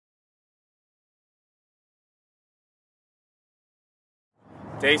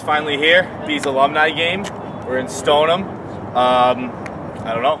Day's finally here. Bruins Alumni game. We're in Stoneham.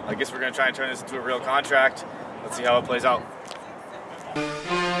 I don't know. I guess we're going to try and turn this into a real contract. Let's see how it plays out.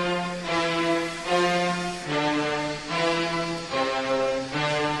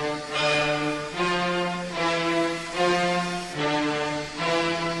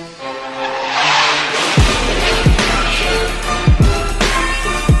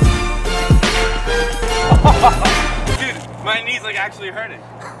 Dude, my knee's like actually hurting.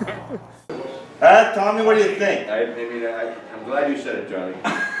 Tommy, what do you think? I'm glad you said it, Johnny.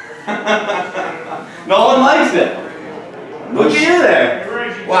 No one likes it. Look at you there.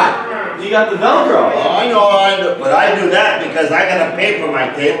 What? You got the Velcro. Oh, I know, but I do that because I gotta pay for my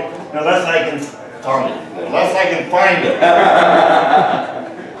tape unless I can, Tommy, unless I can find it.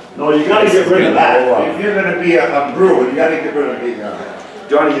 No, you gotta get rid of that. If you're gonna be a brewer, you gotta get rid of the,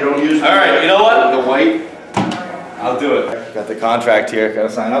 Johnny, you don't use. All right, you know what? The white. I'll do it. Got the contract here. Gotta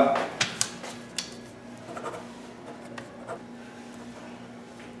sign up.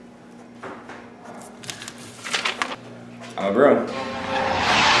 I'm a Bruin.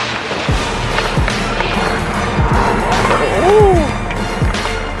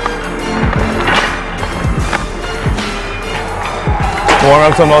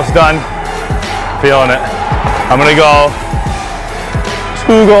 Warm-up's almost done. Feeling it. I'm gonna go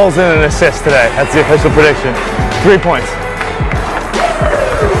 2 goals and an assist today. That's the official prediction. 3 points.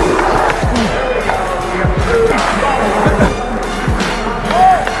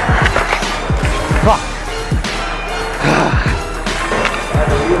 Fuck.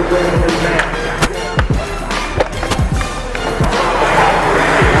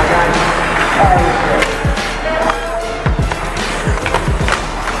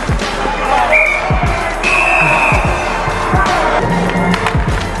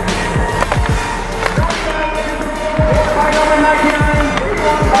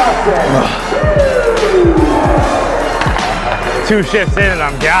 Two shifts in and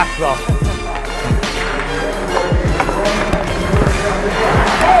I'm gassed though.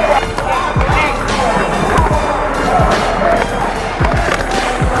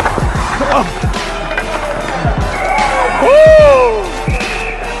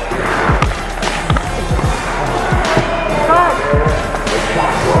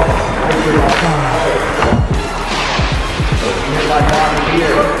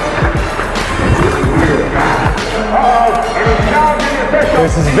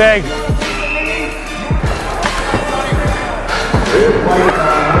 This is big.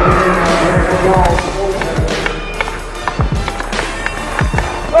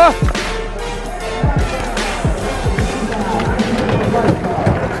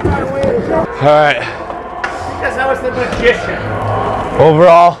 All right. Because I was the magician.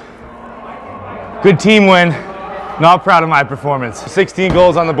 Overall, good team win. Not proud of my performance. 16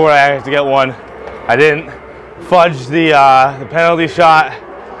 goals on the board. I had to get 1. I didn't fudge the penalty shot.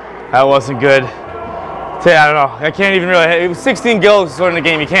 That wasn't good. I don't know. I can't even really. It was 16 goals sort of in the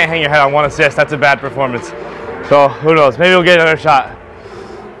game. You can't hang your head on 1 assist. That's a bad performance. So who knows? Maybe we'll get another shot.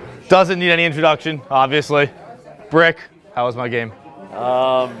 Doesn't need any introduction, obviously. Brick. How was my game?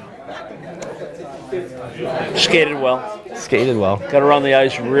 Skated well. Skated well. Got around the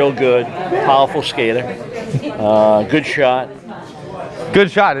ice real good. Powerful skater. Good shot.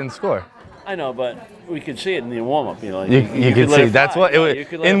 Good shot, didn't score. I know, but we could see it in the warm-up. You know, you could see. That's what it was.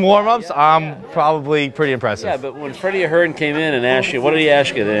 In warm-ups, I'm probably pretty impressive. Yeah, but when Freddie Ahern came in and asked you, what did he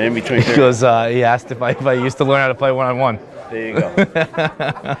ask you then in between? He goes, he asked if I used to learn how to play one-on-one. There you go.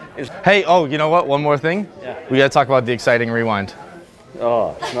 Hey, oh, you know what? One more thing. Yeah. We got to talk about the exciting rewind.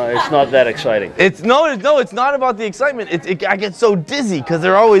 Oh, it's not that exciting. It's not about the excitement. I get so dizzy because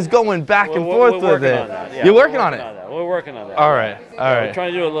they're always going back and forth with it. Yeah, You're working on it. We're working on that. All right, all right. We're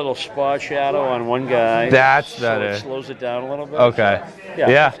trying to do a little spot shadow on one guy. That's better. So it slows it down a little bit. Okay. So,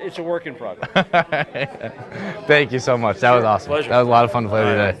 yeah. It's a work in progress. Thank you so much. That was awesome. Pleasure. That was a lot of fun to play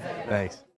today. Thanks.